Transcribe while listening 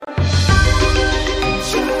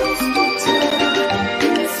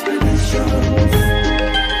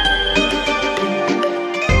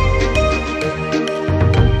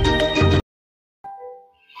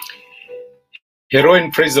Hello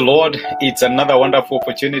and praise the Lord. It's another wonderful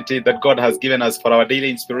opportunity that God has given us for our daily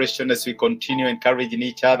inspiration as we continue encouraging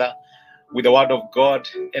each other with the word of God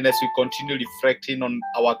and as we continue reflecting on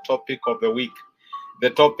our topic of the week. The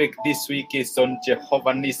topic this week is on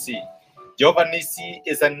Jehovah Nissi. Jehovah Nissi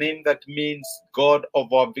is a name that means God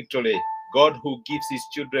of our victory, God who gives his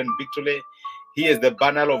children victory. He is the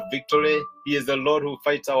banner of victory. He is the Lord who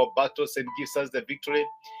fights our battles and gives us the victory.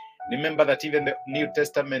 Remember that even the New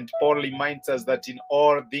Testament, Paul reminds us that in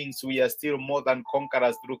all things we are still more than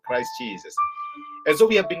conquerors through Christ Jesus. And so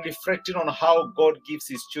we have been reflecting on how God gives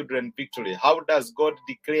his children victory. How does God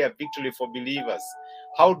declare victory for believers?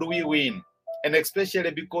 How do we win? And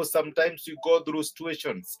especially because sometimes we go through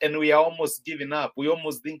situations and we are almost giving up. We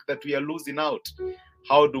almost think that we are losing out.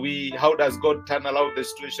 How does God turn around the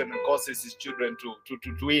situation and causes his children to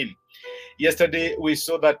win? Yesterday, we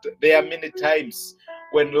saw that there are many times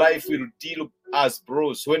when life will deal us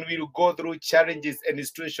bros, when we will go through challenges and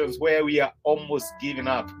situations where we are almost giving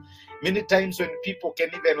up. Many times when people can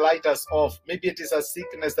even light us off, maybe it is a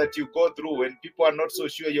sickness that you go through and people are not so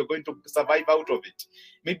sure you're going to survive out of it.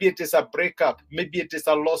 Maybe it is a breakup, maybe it is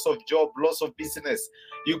a loss of job, loss of business.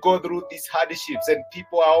 You go through these hardships and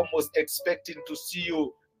people are almost expecting to see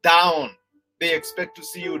you down. They expect to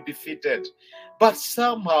see you defeated. But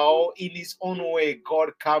somehow, in his own way,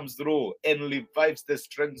 God comes through and revives the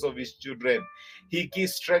strength of his children. He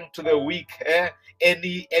gives strength to the weak, and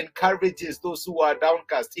he encourages those who are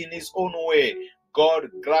downcast. In his own way, God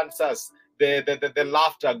grants us the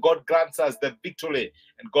laughter. God grants us the victory,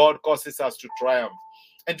 and God causes us to triumph.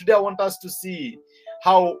 And today I want us to see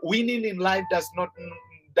how winning in life does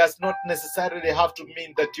not necessarily have to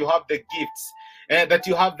mean that you have the gifts, that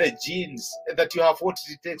you have the genes, that you have what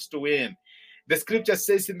it takes to win. The scripture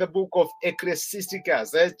says in the book of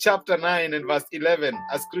Ecclesiasticus, chapter 9 and verse 11,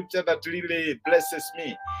 a scripture that really blesses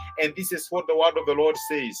me. And this is what the word of the Lord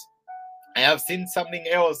says. I have seen something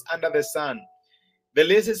else under the sun. The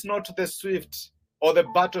race is not to the swift, or the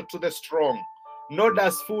battle to the strong, nor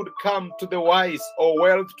does food come to the wise, or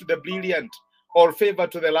wealth to the brilliant, or favor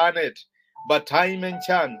to the learned, but time and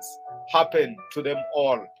chance happen to them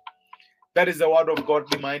all. That is the word of God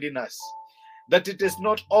reminding us that it is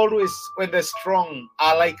not always when the strong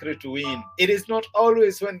are likely to win. It is not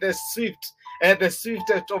always when the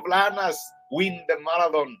swiftest of learners win the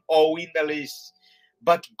marathon or win the race.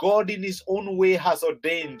 But God in his own way has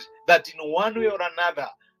ordained that in one way or another,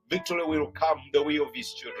 victory will come the way of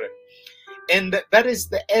his children. And that is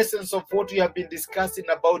the essence of what we have been discussing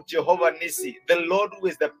about Jehovah Nissi, the Lord who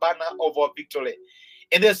is the banner of our victory.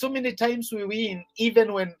 And there are so many times we win,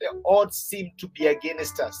 even when the odds seem to be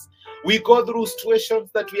against us. We go through situations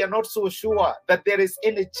that we are not so sure that there is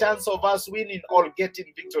any chance of us winning or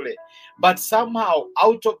getting victory. But somehow,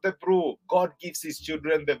 out of the blue, God gives his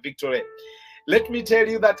children the victory. Let me tell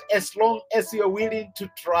you that as long as you are willing to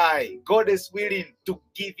try, God is willing to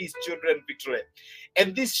give his children victory.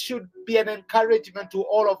 And this should be an encouragement to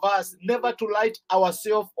all of us, never to light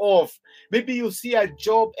ourselves off. Maybe you see a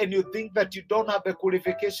job and you think that you don't have the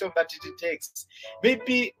qualification that it takes.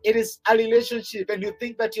 Maybe it is a relationship and you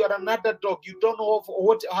think that you are another dog. You don't know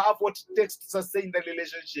what it takes to sustain the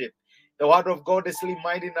relationship. The word of God is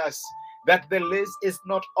reminding us that the race is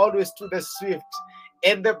not always to the swift,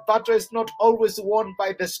 and the battle is not always won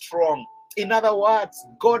by the strong. In other words,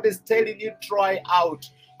 God is telling you, try out.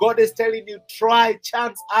 God is telling you, try,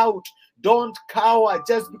 chance out. Don't cower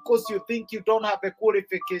just because you think you don't have the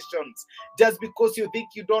qualifications, just because you think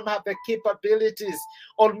you don't have the capabilities,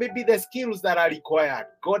 or maybe the skills that are required.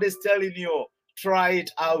 God is telling you, try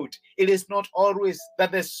it out. It is not always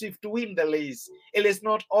that the swift win the race. It is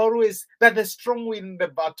not always that the strong win the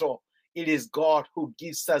battle. It is God who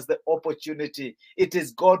gives us the opportunity. It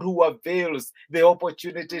is God who avails the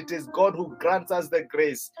opportunity. It is God who grants us the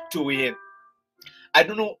grace to win. I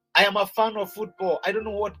don't know. I am a fan of football. I don't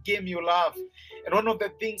know what game you love. And one of the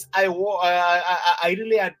things I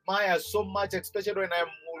really admire so much, especially when I'm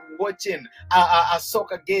watching a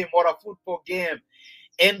soccer game or a football game,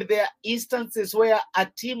 and there are instances where a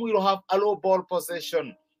team will have a low ball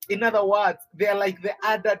possession. In other words, they are like the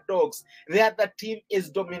underdogs. The other team is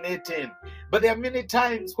dominating. But there are many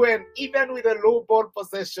times when, even with a low ball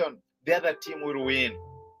possession, the other team will win.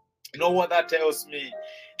 You know what that tells me?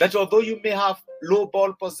 That although you may have low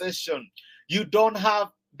ball possession, you don't have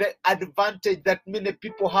the advantage that many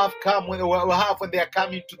people have when they are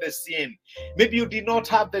coming to the scene. Maybe you did not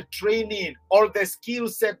have the training or the skill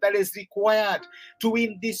set that is required to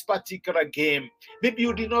win this particular game. Maybe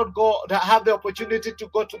you did not have the opportunity to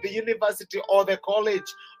go to the university or the college,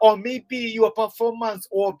 or maybe your performance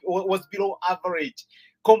was below average.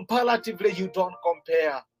 Comparatively, you don't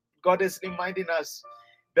compare. God is reminding us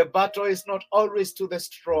the battle is not always to the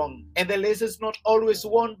strong, and the race is not always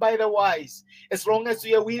won by the wise. As long as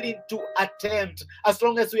we are willing to attempt, as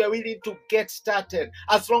long as we are willing to get started,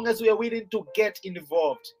 as long as we are willing to get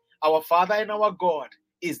involved, our Father and our God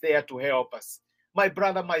is there to help us. My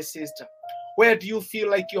brother, my sister, where do you feel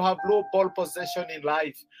like you have low ball possession in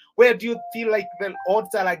life? Where do you feel like the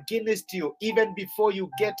odds are against you even before you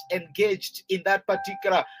get engaged in that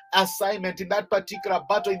particular assignment, in that particular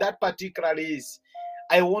battle, in that particular race?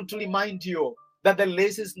 I want to remind you that the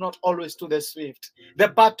race is not always to the swift. The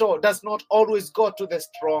battle does not always go to the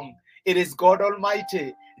strong. It is God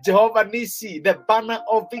Almighty, Jehovah Nissi, the banner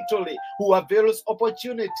of victory, who avails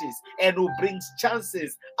opportunities and who brings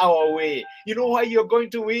chances our way. You know why you're going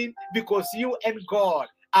to win? Because you and God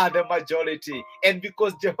are the majority, and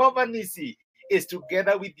because Jehovah Nissi is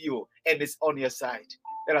together with you and is on your side.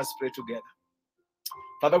 Let us pray together.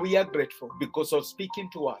 Father, we are grateful because of speaking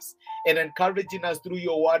to us and encouraging us through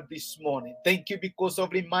your word this morning. Thank you because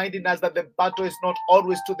of reminding us that the battle is not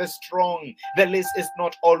always to the strong. The race is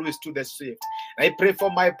not always to the swift. I pray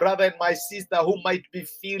for my brother and my sister who might be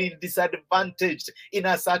feeling disadvantaged in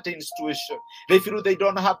a certain situation. They feel they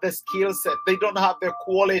don't have the skill set. They don't have the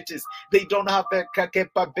qualities. They don't have the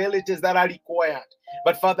capabilities that are required.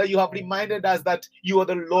 But Father, you have reminded us that you are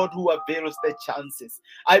the Lord who avails the chances.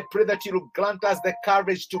 I pray that you will grant us the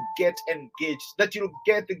courage to get engaged, that you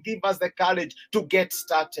will give us the courage to get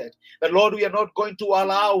started. That, Lord, we are not going to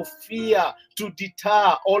allow fear to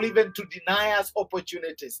deter or even to deny us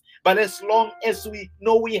opportunities. But as long as we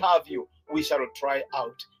know we have you, we shall try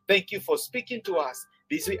out. Thank you for speaking to us.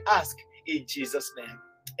 This we ask in Jesus' name.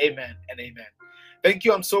 Amen and amen. Thank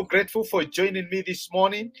you. I'm so grateful for joining me this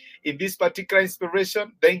morning in this particular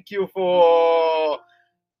inspiration. Thank you for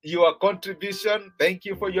your contribution. Thank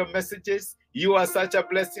you for your messages. You are such a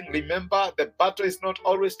blessing. Remember, the battle is not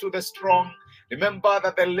always to the strong. Remember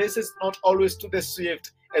that the race is not always to the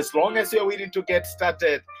swift. As long as you're willing to get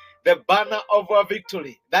started, the banner of our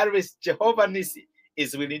victory, that is Jehovah Nissi,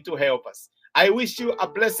 is willing to help us. I wish you a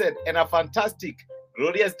blessed and a fantastic,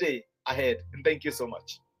 glorious day ahead. And thank you so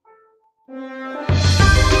much.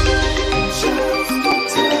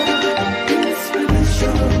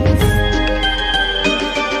 Just